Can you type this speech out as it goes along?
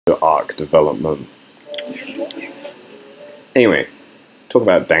character arc development. Anyway, talk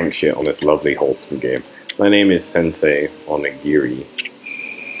about dank shit on this lovely, wholesome game. My name is Sensei Onigiri.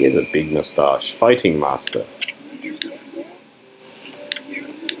 He has a big mustache. Fighting master.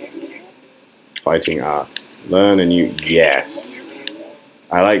 Fighting arts. Learn a new... Yes.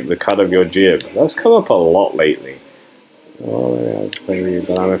 I like the cut of your jib. That's come up a lot lately. Oh,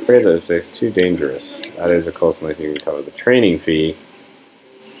 but I'm afraid that it's too dangerous. That is, of course, unless you can cover the training fee.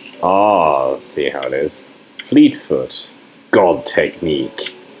 Ah, let's see how it is. Fleetfoot. God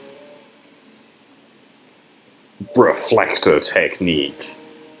technique. Reflector technique.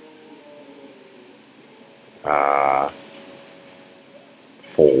 4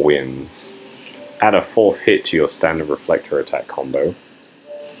 wins. Add a 4th hit to your standard reflector attack combo.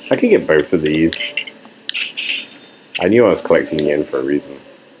 I could get both of these. I knew I was collecting yen for a reason.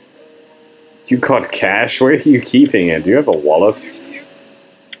 You got cash? Where are you keeping it? Do you have a wallet?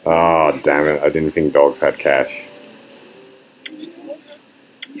 Oh, damn it. I didn't think dogs had cash.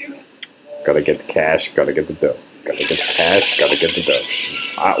 Gotta get the cash, gotta get the dough. Gotta get the cash, gotta get the dough.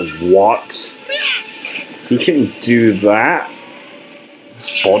 What? He can do that?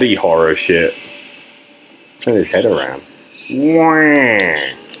 Body horror shit. Turn his head around.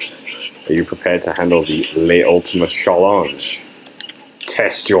 Are you prepared to handle the Le Ultimate Challenge?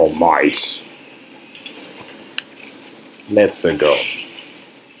 Test your might. Let's go.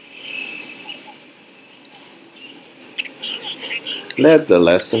 Let the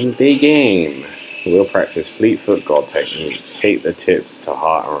lesson begin. We'll practice Fleetfoot God technique. Take the tips to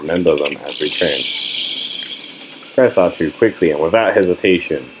heart and remember them as we train. Press R2 quickly and without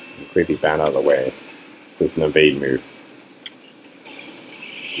hesitation. And quickly bound out of the way. So it's an evade move.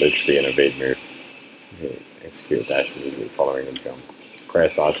 Literally an evade move. Okay. Execute a dash immediately following a jump.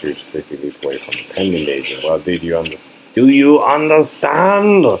 Press R2 to quickly leap away from the pending danger. Well, do you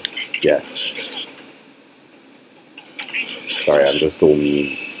understand? Yes. Sorry, I'm just all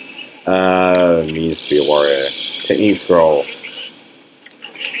memes. Means to be a warrior. Technique scroll.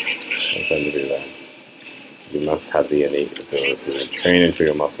 What's time to do that? You must have the innate ability to train until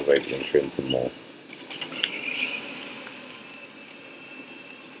your muscles able to entrance and more.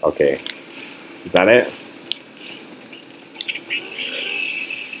 Okay. Is that it?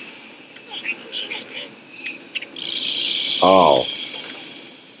 Oh.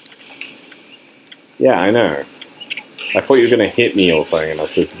 Yeah, I know. I thought you were going to hit me or something and I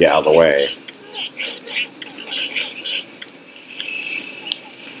was supposed to get out of the way.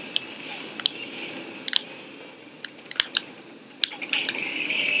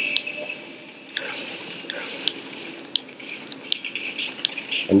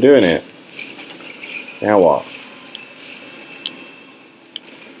 I'm doing it. Now what?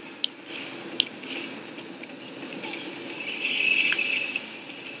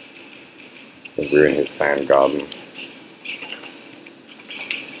 I'll ruin his sand garden.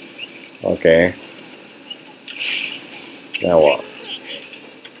 Okay. Now what?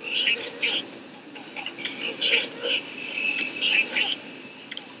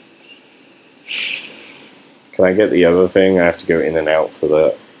 Can I get the other thing? I have to go in and out for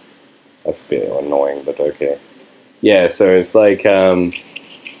that. That's a bit annoying, but okay. Yeah, so it's like,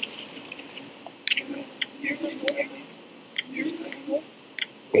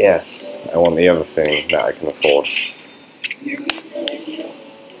 yes, I want the other thing that I can afford.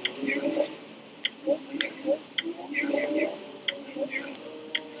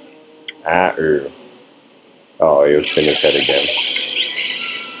 Ooh. Oh, he was spinning his head again.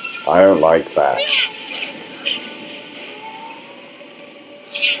 I don't like that.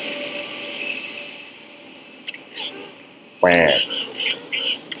 Wah.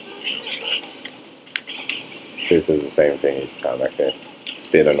 This is the same thing each time, okay. It's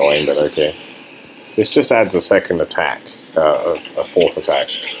a bit annoying, but okay. This just adds a second attack, a 4th attack.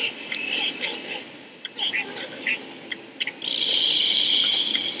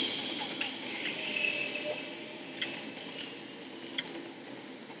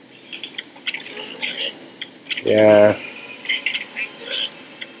 Yeah.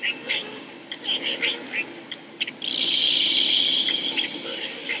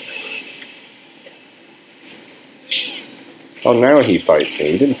 Oh, now he fights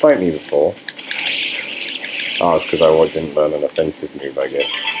me. He didn't fight me before. Oh, it's because I didn't learn an offensive move, I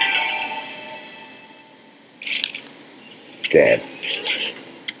guess. Dead.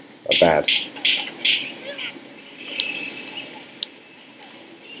 Not bad.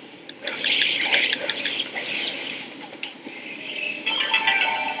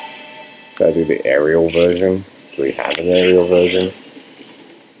 Should I do the aerial version? Do we have an aerial version?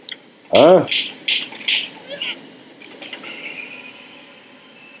 Huh?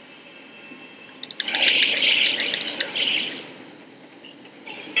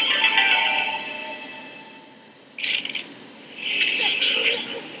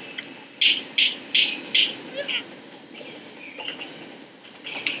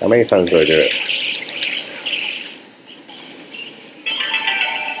 How many times do I do it?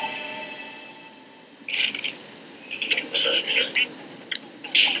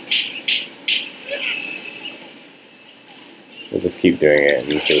 We'll just keep doing it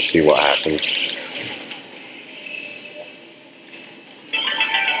and sort of see what happens.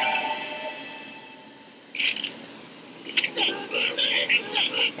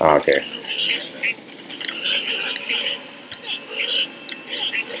 Oh, okay.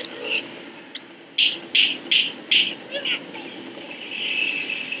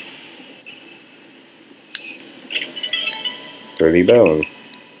 Dirty bone.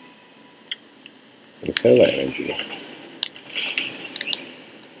 Some solar energy.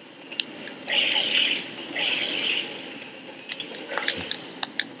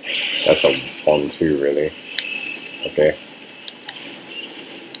 That's a 1-2, really. Okay.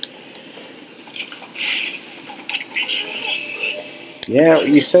 Yeah,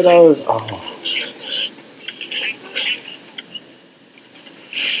 you said I was... Oh.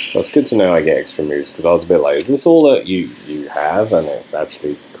 Well, it's good to know I get extra moves, because I was a bit like, is this all that you have? And it's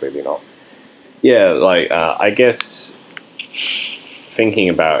actually clearly not. Yeah, like, I guess... Thinking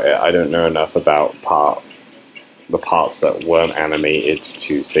about it, I don't know enough about the parts that weren't animated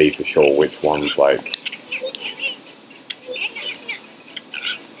to say for sure which ones, like...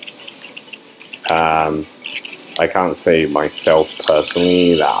 I can't say myself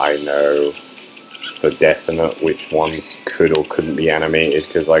personally that I know for definite which ones could or couldn't be animated,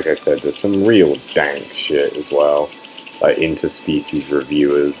 because like I said, there's some real dank shit as well, like interspecies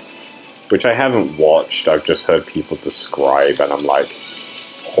reviewers, which I haven't watched, I've just heard people describe, and I'm like,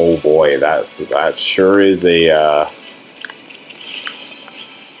 oh boy, that sure is a,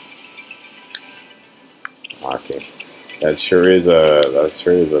 okay, that sure is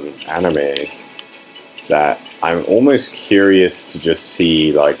an anime that I'm almost curious to just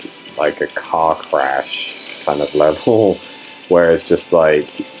see, like a car crash kind of level, where it's just like,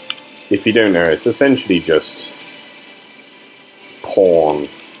 if you don't know, it's essentially just porn,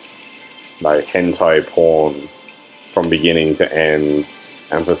 like hentai porn from beginning to end,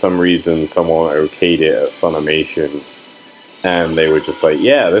 and for some reason someone okayed it at Funimation, and they were just like,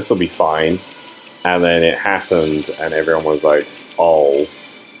 yeah, this will be fine, and then it happened, and everyone was like, oh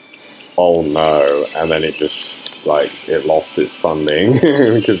no, and then it just, like, it lost its funding,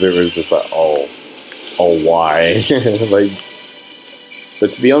 because it was just like, oh, why? Like,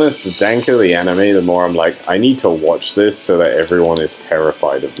 but to be honest, the danker the anime, the more I'm like, I need to watch this so that everyone is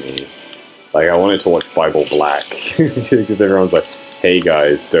terrified of me. Like, I wanted to watch Bible Black, because everyone's like, hey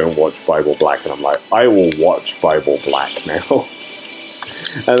guys, don't watch Bible Black, and I'm like, I will watch Bible Black now.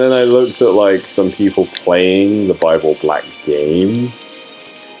 And then I looked at, like, some people playing the Bible Black game,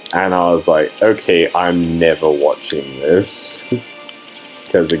 and I was like, okay, I'm never watching this.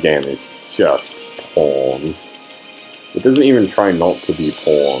 Because again, it's just porn. It doesn't even try not to be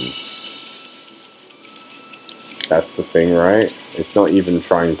porn. That's the thing, right? It's not even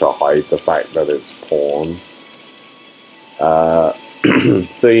trying to hide the fact that it's porn. So,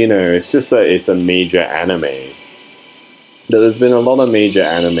 you know, it's just that it's a major anime. There's been a lot of major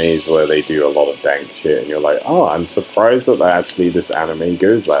animes where they do a lot of dank shit, and you're like, oh, I'm surprised that actually this anime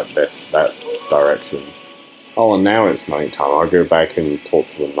goes that direction. Oh, and now it's nighttime. I'll go back and talk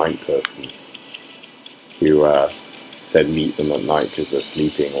to the night person who said meet them at night because they're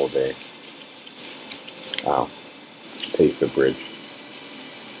sleeping all day. Wow. Take the bridge.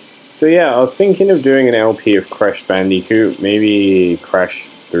 So yeah, I was thinking of doing an LP of Crash Bandicoot, maybe Crash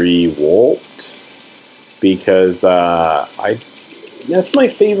 3 Warped, because that's my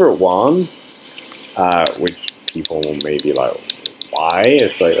favorite one, which people may be like, why?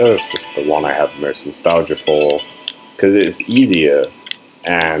 It's like, oh, it's just the one I have the most nostalgia for, because it's easier,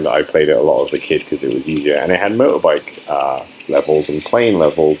 and I played it a lot as a kid because it was easier, and it had motorbike levels and plane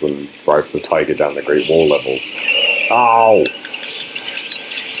levels and Drive the Tiger Down the Great Wall levels. Ow!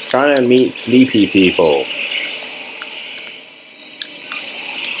 Trying to meet sleepy people.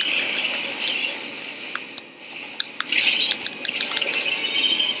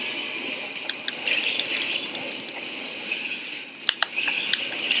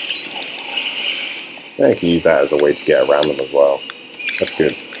 I can use that as a way to get around them as well. That's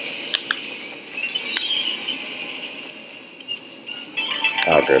good.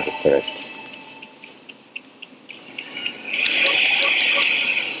 Oh good, it's finished.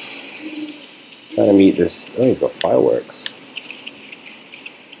 Trying to meet this... Oh, he's got fireworks.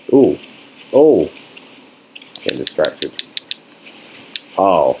 Ooh. Oh! Getting distracted.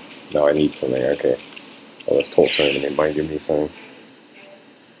 Oh. No, I need something, okay. Oh, let's talk to him and he might give me something.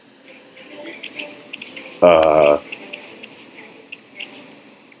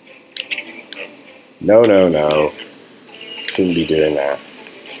 No, no, no. Shouldn't be doing that.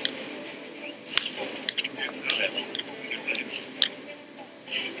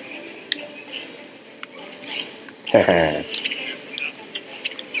 Haha.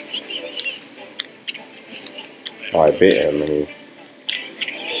 Oh, I bit him and he...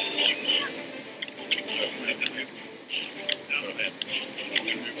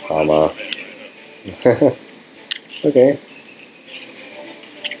 Tama. Okay.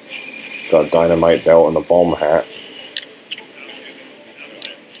 Got a dynamite belt and a bomb hat.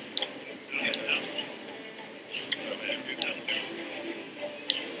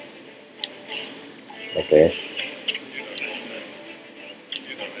 Okay.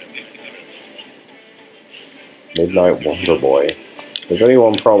 Midnight Wonder Boy. There's only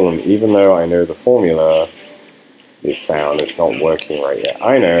one problem, even though I know the formula, this sound is not working right yet.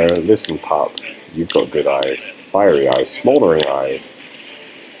 I know, listen pup, you've got good eyes. Fiery eyes, smoldering eyes.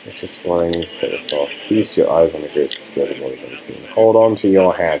 You're just worrying to set us off. Feast your eyes on the ghost display the noise unseen. Hold on to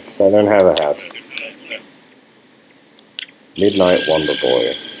your hats. I don't have a hat. Midnight Wonder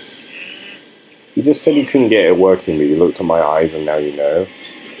Boy. You just said you couldn't get it working, but you looked at my eyes and now you know.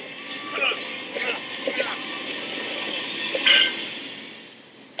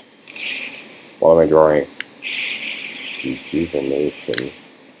 What am I drawing? Rejuvenation.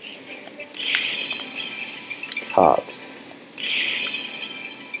 Cuts.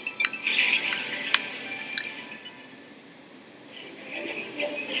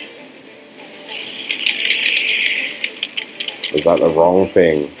 Is that the wrong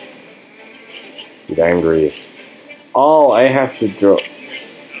thing? He's angry. Oh, I have to draw.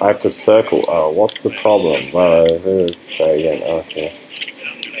 I have to circle. Oh, what's the problem? Well, try again. Okay.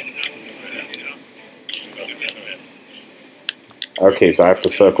 Okay, so I have to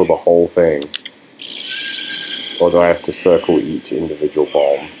circle the whole thing. Or do I have to circle each individual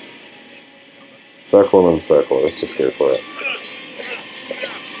bomb? Circle and circle. Let's just go for it.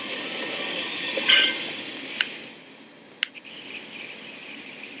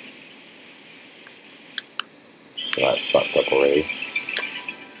 That's fucked up already.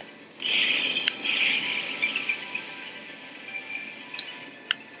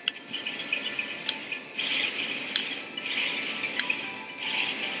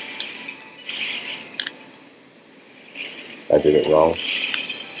 I did it wrong.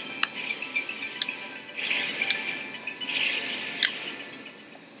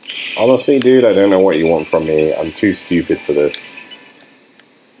 Honestly, dude, I don't know what you want from me. I'm too stupid for this.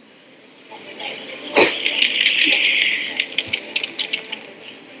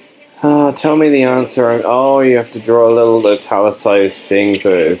 Tell me the answer. Oh, you have to draw a little italicized thing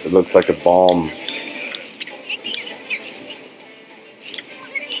so it looks like a bomb.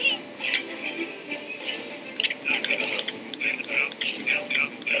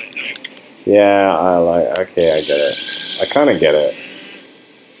 Yeah, okay, I get it. I kind of get it.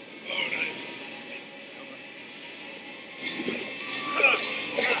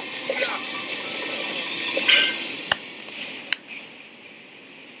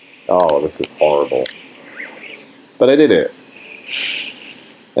 Oh, this is horrible. But I did it.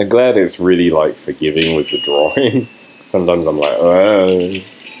 I'm glad it's really, like, forgiving with the drawing. Sometimes I'm like, oh,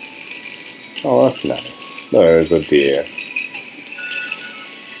 that's nice. No, it's a deer.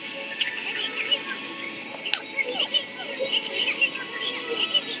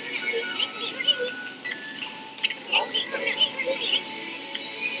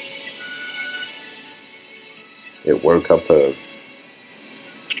 It woke up a...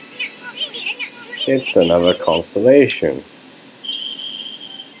 It's another constellation.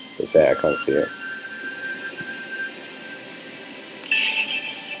 Say I can't see it.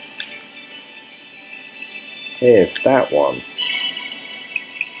 Hey, it's that one.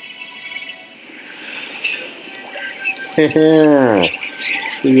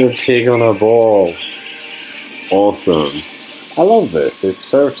 See a pig on a ball. Awesome. I love this. It's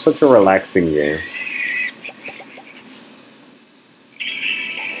such a relaxing game.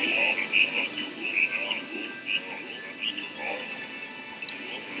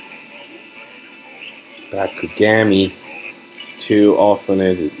 Okami. Too often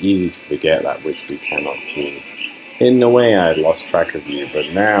it is easy to forget that which we cannot see. In a way I had lost track of you,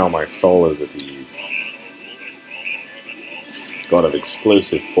 but now my soul is at ease. God of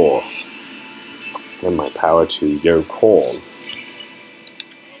explosive force, and my power to yo cause.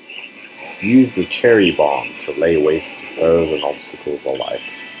 Use the cherry bomb to lay waste to foes and obstacles alike.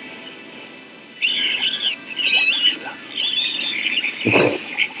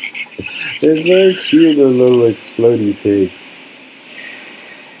 They're so cute, the little explodey pigs.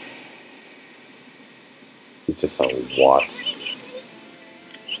 It's just like, what?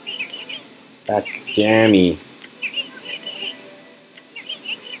 Okami.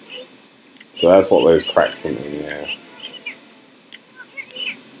 So that's what those cracks in the air.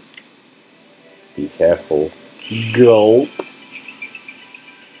 Be careful. Gulp.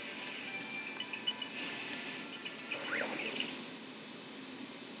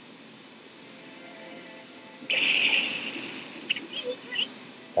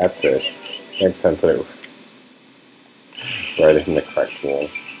 That's it. Next time put it right in the cracked wall.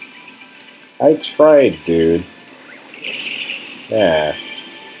 I tried, dude. Yeah.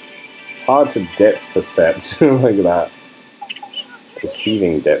 It's hard to depth percept. Look at that.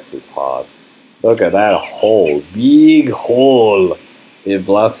 Perceiving depth is hard. Look at that hole. Big hole. It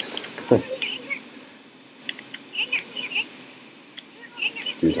blasts.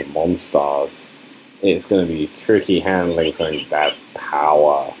 Due to monsters. It's going to be tricky handling something that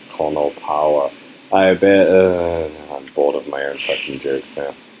power. Conal power. I bet. I'm bored of my own fucking jokes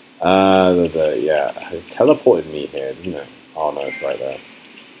now. Yeah. It teleported me here, didn't it? Oh no, it's right there.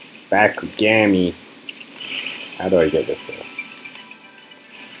 Okami. How do I get this there?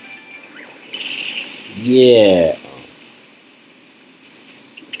 Yeah.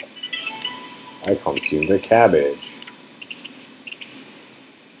 I consumed a cabbage.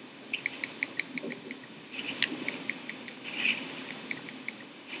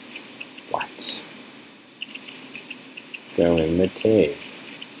 What? Go in the cave.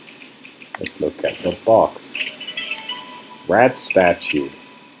 Let's look at the box. Rat statue.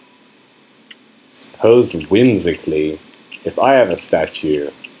 Posed whimsically. If I have a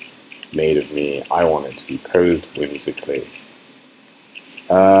statue made of me, I want it to be posed whimsically.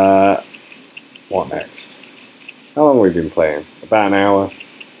 What next? How long have we been playing? About an hour?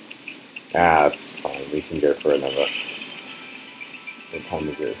 Ah, that's fine. We can go for another. What time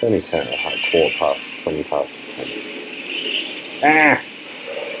is it? It's only 10, like 20 past 10. Ah!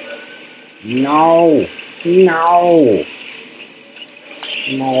 No! No!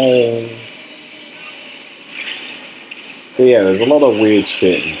 No! So yeah, there's a lot of weird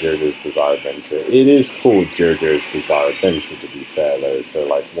shit in JoJo's Bizarre Adventure. It is called JoJo's Bizarre Adventure, to be fair, though, so,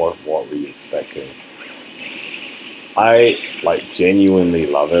 like, what were you expecting? I, like, genuinely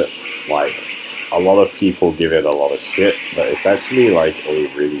love it. Like, a lot of people give it a lot of shit, but it's actually, like,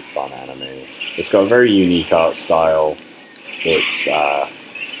 a really fun anime. It's got a very unique art style. It's,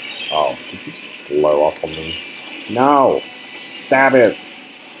 oh, did you just blow up on me? No! Stab it!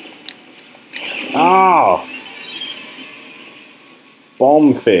 Oh!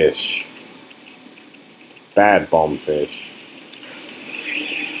 Bombfish. Bad bombfish.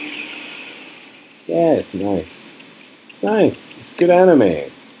 Yeah, it's nice. It's nice. It's good anime.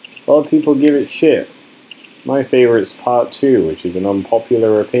 A lot of people give it shit. My favorite's part 2, which is an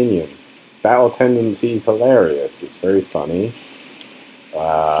unpopular opinion. Battle Tendency is hilarious. It's very funny.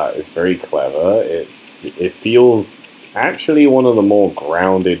 It's very clever. It feels actually one of the more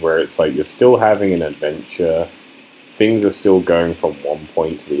grounded, where it's like you're still having an adventure. Things are still going from one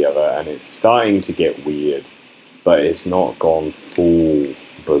point to the other, and it's starting to get weird, but it's not gone full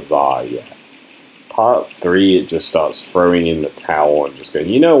bizarre yet. Part 3, it just starts throwing in the towel and just going,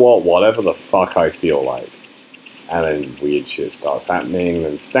 you know what, whatever the fuck I feel like. And then weird shit starts happening,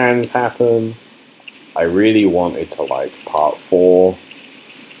 then stands happen. I really wanted to like part 4.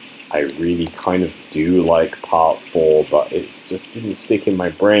 I really kind of do like part 4, but it just didn't stick in my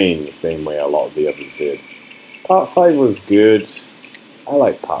brain the same way a lot of the others did. Part 5 was good. I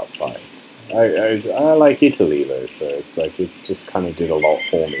like part 5. I like Italy though, so it's like it's just kind of did a lot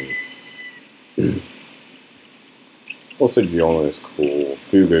for me. Also, Giorno's cool.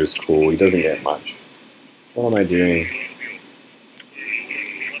 Fugo's cool. He doesn't get much. What am I doing?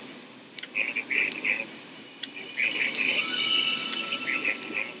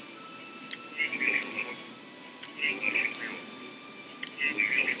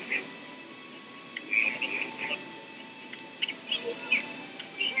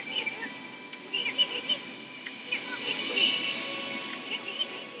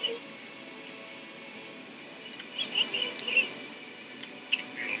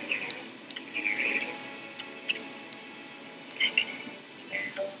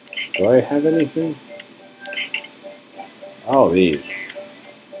 Do I have anything? Oh, these.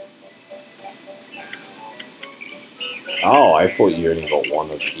 Oh, I thought you only got one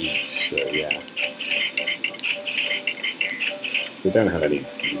of each, so yeah. They don't have any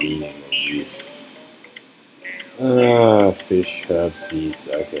meaning or use. Fish, herb, seeds,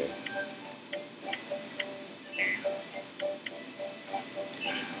 okay.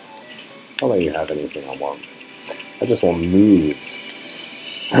 I'll let you have anything I want. I just want moves.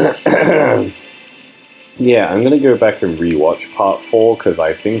 Yeah, I'm gonna go back and rewatch part 4 because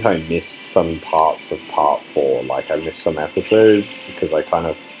I think I missed some parts of part 4. Like I missed some episodes because I kind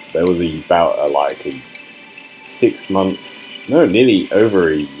of there was about like a 6 month, no, nearly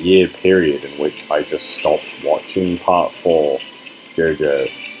over a year period in which I just stopped watching part 4 JoJo,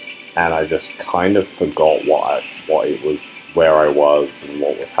 and I just kind of forgot what it was, where I was, and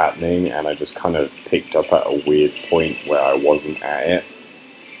what was happening, and I just kind of picked up at a weird point where I wasn't at it.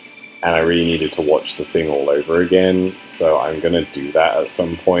 And I really needed to watch the thing all over again, so I'm gonna do that at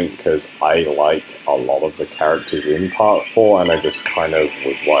some point, because I like a lot of the characters in Part 4, and I just kind of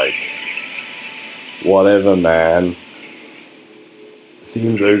was like, whatever, man.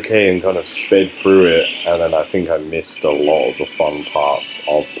 Seems okay, and kind of sped through it, and then I think I missed a lot of the fun parts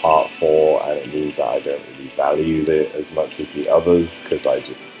of Part 4, and it means that I don't really value it as much as the others, because I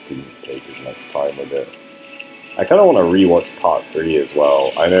just didn't take as much time with it. I kind of want to rewatch Part 3 as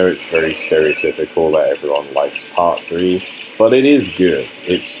well. I know it's very stereotypical that everyone likes Part 3, but it is good.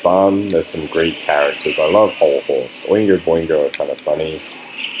 It's fun, there's some great characters. I love Whole Horse. Oingo Boingo are kind of funny.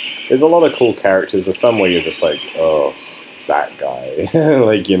 There's a lot of cool characters. There's some where you're just like, oh, that guy.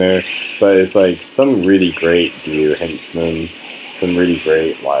 like, you know, but it's like some really great duo henchmen, some really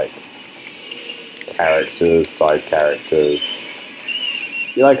great, like, characters, side characters.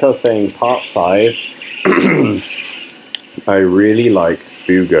 Like I was saying, Part 5... I really liked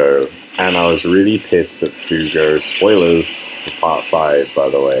Fugo, and I was really pissed at Fugo. Spoilers for Part 5, by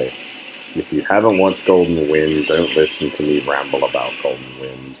the way. If you haven't watched Golden Wind, don't listen to me ramble about Golden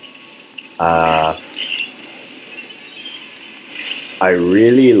Wind. I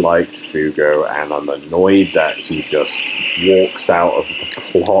really liked Fugo, and I'm annoyed that he just walks out of the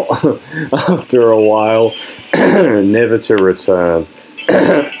plot after a while, never to return.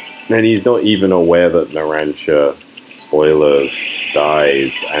 And he's not even aware that Narancia, spoilers,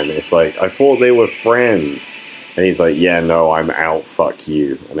 dies. And it's like, I thought they were friends. And he's like, yeah, no, I'm out, fuck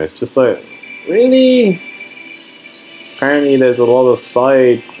you. And it's just like, really? Apparently there's a lot of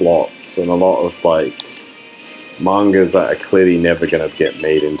side plots and a lot of, like, mangas that are clearly never going to get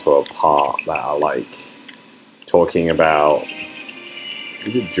made into a part that are, like, talking about...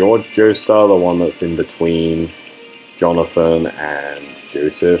 Is it George Joestar, the one that's in between Jonathan and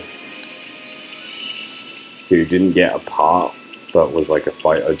Joseph, who didn't get a part, but was like a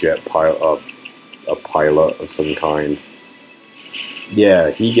fighter jet pilot, a pilot of some kind.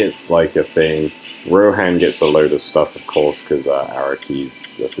 Yeah, he gets like a thing. Rohan gets a load of stuff, of course, because Araki's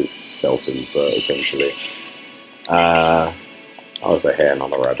just his self-insert, essentially. Oh, it's a hare,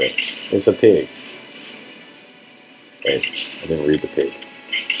 not a rabbit. It's a pig. Wait, I didn't read the pig.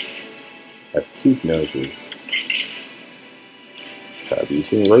 I have cute noses. Crab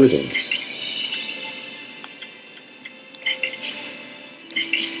eating rodent.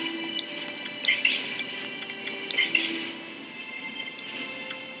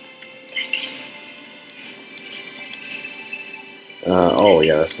 Oh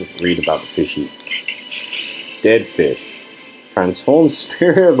yeah, let's read about the fishy. Dead fish. Transformed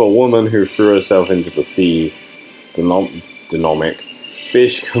spirit of a woman who threw herself into the sea. Dynamic.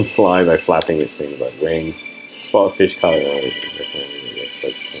 Fish can fly by flapping its wings like wings. Spot a fish color.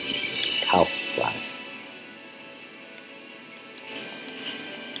 Cow slash.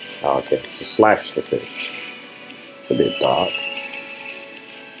 Oh, okay, so slash the fish. It's a bit dark.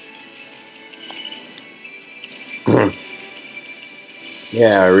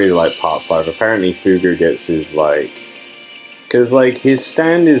 Yeah, I really like Part 5. Apparently Fugo gets his, like... Because, like, his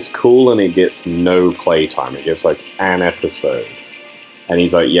stand is cool and it gets no playtime. It gets, like, an episode. And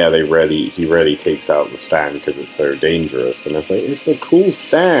he's like, yeah, he rarely takes out the stand because it's so dangerous. And it's like, it's a cool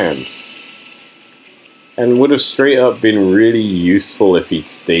stand. And would have straight up been really useful if he'd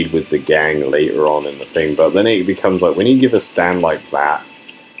stayed with the gang later on in the thing. But then it becomes like, when you give a stand like that,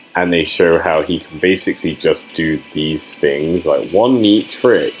 and they show how he can basically just do these things, like one neat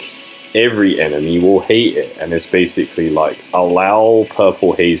trick, every enemy will hate it. And it's basically like, allow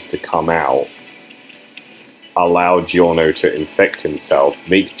Purple Haze to come out, allow Giorno to infect himself,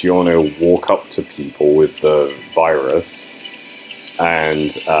 make Giorno walk up to people with the virus,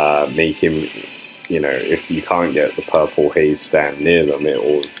 and make him, you know, if you can't get the Purple Haze stand near them, it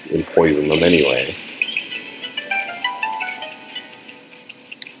will poison them anyway.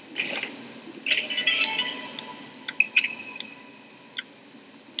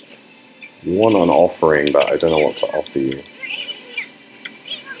 You want an offering, but I don't know what to offer you.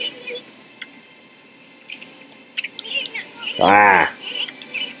 Ah!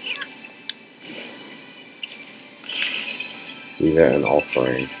 Leave it an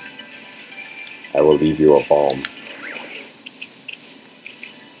offering. I will leave you a bomb.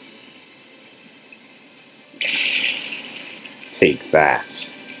 take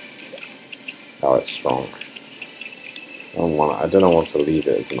that. Oh, it's strong. I don't know what to leave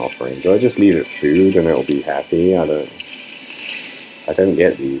it as an offering. Do I just leave it food and it'll be happy? I don't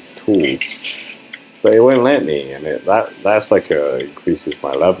get these tools. But it won't let me, and that's like increases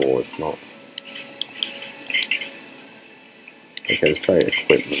my level. It's not. Okay, let's try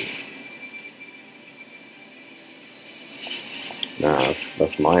equipment. Nah,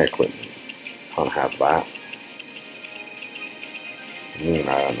 that's my equipment. Can't have that. I don't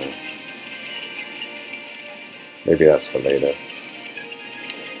know. Maybe that's for later.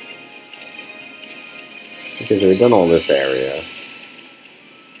 Okay, so we've done all this area.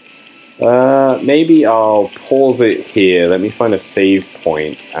 Maybe I'll pause it here. Let me find a save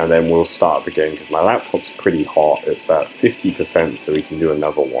point, and then we'll start up again, because my laptop's pretty hot. It's at 50%, so we can do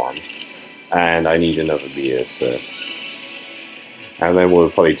another one. And I need another beer, so... And then we'll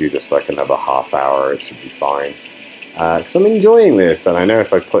probably do just like another half hour. It should be fine. Because I'm enjoying this, and I know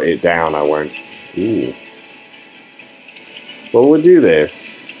if I put it down, I won't... Ooh. Well, we'll do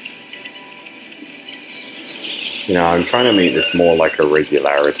this. You know, I'm trying to make this more like a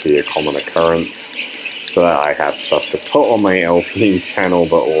regularity, a common occurrence, so that I have stuff to put on my LP channel,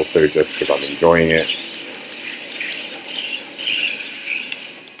 but also just because I'm enjoying it.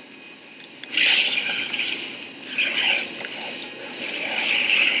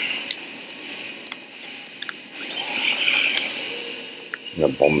 I'm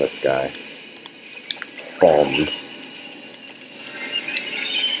gonna bomb this guy. Bombed.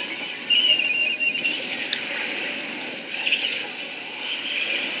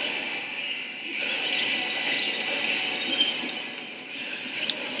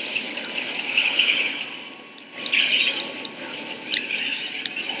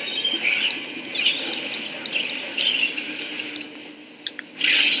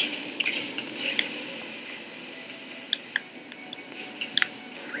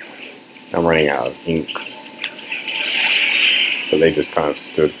 I'm running out of inks, but they just kind of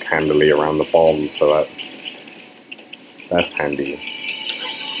stood handily around the bomb, so that's handy.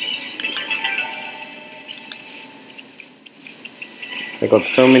 I got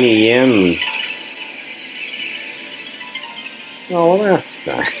so many yens. Oh, well, that's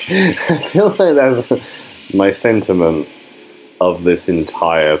nice. I feel like that's my sentiment of this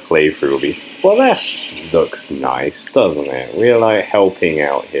entire playthrough will be, well, that looks nice, doesn't it? We're like helping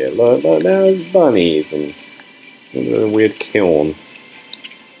out here. Look, there's bunnies and a weird kiln.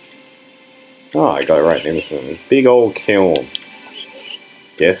 Oh, I got it right in this one. Big old kiln.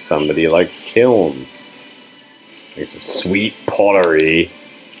 Guess somebody likes kilns. Make some sweet pottery.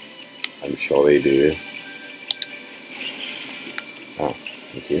 I'm sure they do. Oh,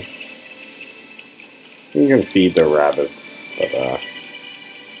 thank you. You can feed the rabbits, but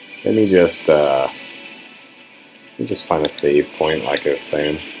let me just find a save point, like I was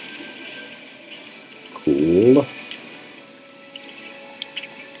saying. Cool.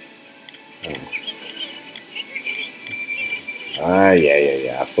 Yeah.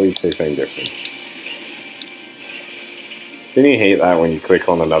 I thought you'd say something different. Didn't you hate that when you click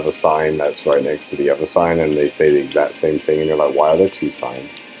on another sign that's right next to the other sign and they say the exact same thing and you're like, why are there two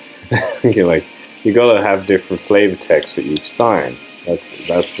signs? You're like, you gotta have different flavor text for each sign. That's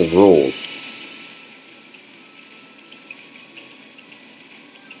the rules.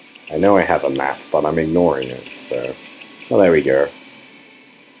 I know I have a map, but I'm ignoring it, so... Well, there we go.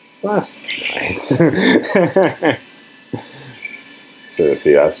 That's nice.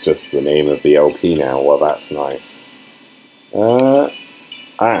 Seriously, that's just the name of the LP now. Well, that's nice.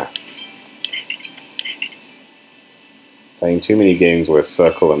 Playing too many games where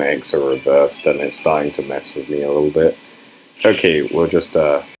circle and X are reversed, and it's starting to mess with me a little bit. Okay, we'll just,